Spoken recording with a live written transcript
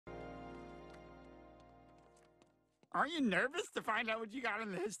Aren't you nervous to find out what you got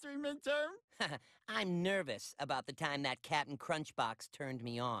in the history midterm? I'm nervous about the time that Captain Crunchbox turned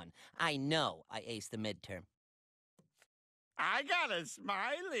me on. I know I aced the midterm. I got a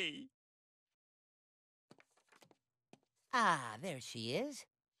smiley. Ah, there she is.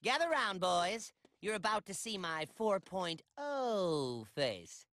 Gather round, boys. You're about to see my 4.0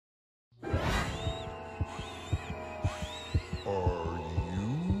 face. Are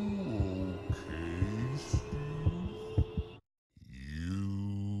you okay, Steve?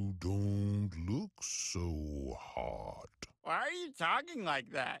 You don't look so hot. Why are you talking like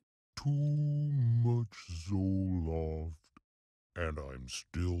that? Too much Zoloft, and I'm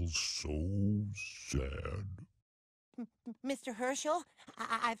still so sad. Mr. Herschel,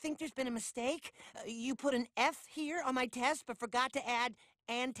 I think there's been a mistake. You put an F here on my test, but forgot to add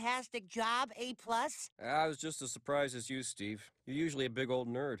 "Fantastic job, A+." I was just as surprised as you, Steve. You're usually a big old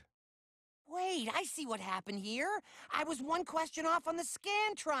nerd. Wait, I see what happened here. I was one question off on the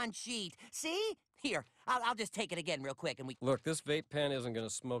Scantron sheet. See? Here, I'll just take it again real quick and we... Look, this vape pen isn't gonna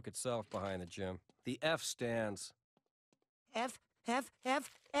smoke itself behind the gym. The F stands. F, F,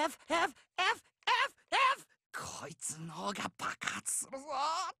 F, F, F, F, F, F! こいつの方が爆発するぞ。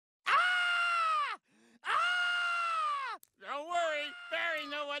Ah! Ah! Don't worry, Barry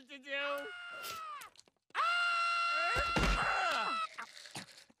know what to do.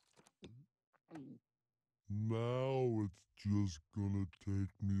 Now it's just gonna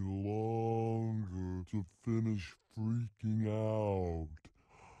take me longer to finish freaking out.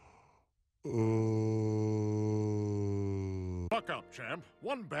 Buck up, champ.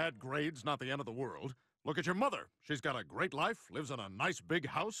 One bad grade's not the end of the world. Look at your mother. She's got a great life, lives in a nice big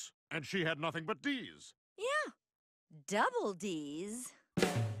house, and she had nothing but D's. Yeah, double D's.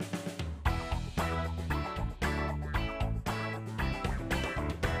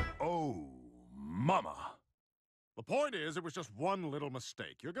 Oh, mama. The point is, it was just one little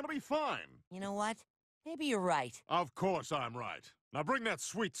mistake. You're gonna be fine. You know what? Maybe you're right. Of course I'm right. Now bring that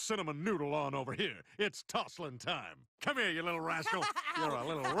sweet cinnamon noodle on over here. It's tosslin' time. Come here, you little rascal. You're a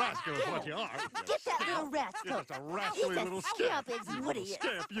little rascal is what you are. Get that little rascal. You're just a rascally He's little a scamp. scamp, is what he is.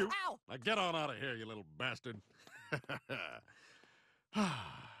 Scamp, you. Ow! Now get on out of here, you little bastard.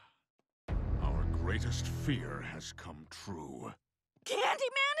 Our greatest fear has come true.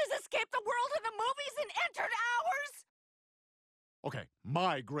 Candyman has escaped the world of the movies and entered ours? Okay,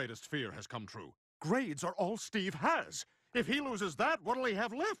 my greatest fear has come true. Grades are all Steve has. If he loses that, what'll he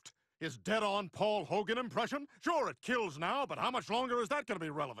have left? His dead-on Paul Hogan impression? Sure, it kills now, but how much longer is that going to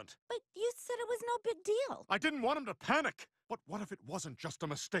be relevant? But you said it was no big deal. I didn't want him to panic. But what if it wasn't just a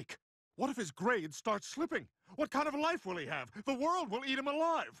mistake? What if his grades start slipping? What kind of life will he have? The world will eat him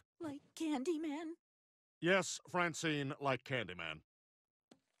alive. Like Candyman? Yes, Francine, like Candyman.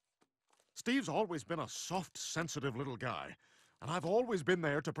 Steve's always been a soft, sensitive little guy, and I've always been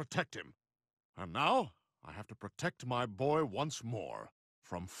there to protect him. And now, I have to protect my boy once more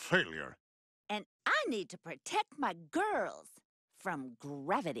from failure. And I need to protect my girls from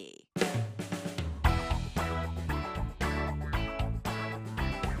gravity.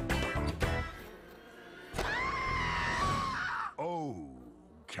 Oh,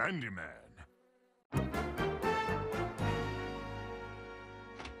 Candyman.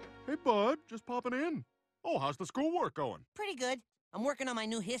 Hey, bud, just popping in. Oh, how's the schoolwork going? Pretty good. I'm working on my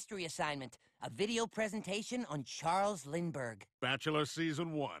new history assignment, a video presentation on Charles Lindbergh. Bachelor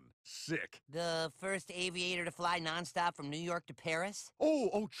Season 1. Sick. The first aviator to fly nonstop from New York to Paris.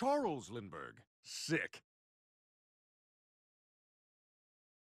 Oh, Charles Lindbergh. Sick.